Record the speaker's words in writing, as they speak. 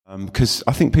Because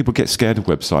I think people get scared of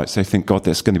websites. They think, God,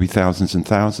 there's going to be thousands and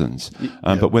thousands.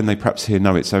 But when they perhaps hear,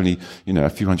 no, it's only, a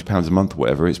few £100 a month or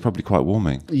whatever, it's probably quite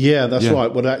warming. Yeah, that's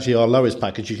right. Well, actually, our lowest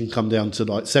package, you can come down to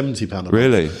like £70 a month.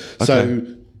 Really? Okay. So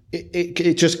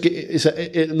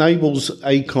it enables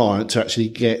a client to actually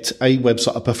get a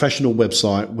website, a professional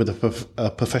website with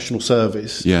a professional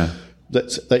service. Yeah.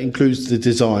 That includes the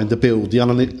design, the build, the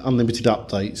unlimited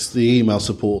updates, the email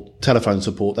support, telephone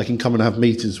support. They can come and have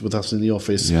meetings with us in the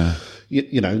office. Yeah.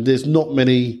 There's not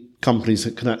many companies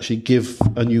that can actually give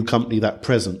a new company that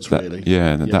presence, really.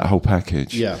 That whole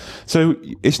package. Yeah. So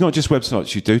it's not just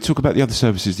websites you do. Talk about the other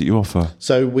services that you offer.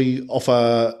 So we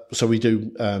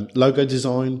do logo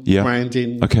design,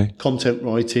 branding, content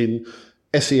writing,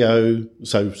 SEO,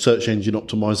 so search engine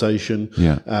optimization,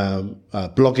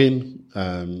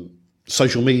 blogging,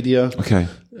 social media. Okay.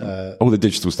 All the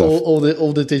digital stuff. All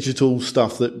the digital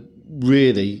stuff that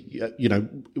really,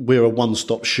 we're a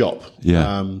one-stop shop.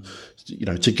 Yeah.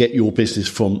 To get your business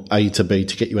from A to B,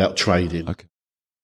 to get you out trading. Okay.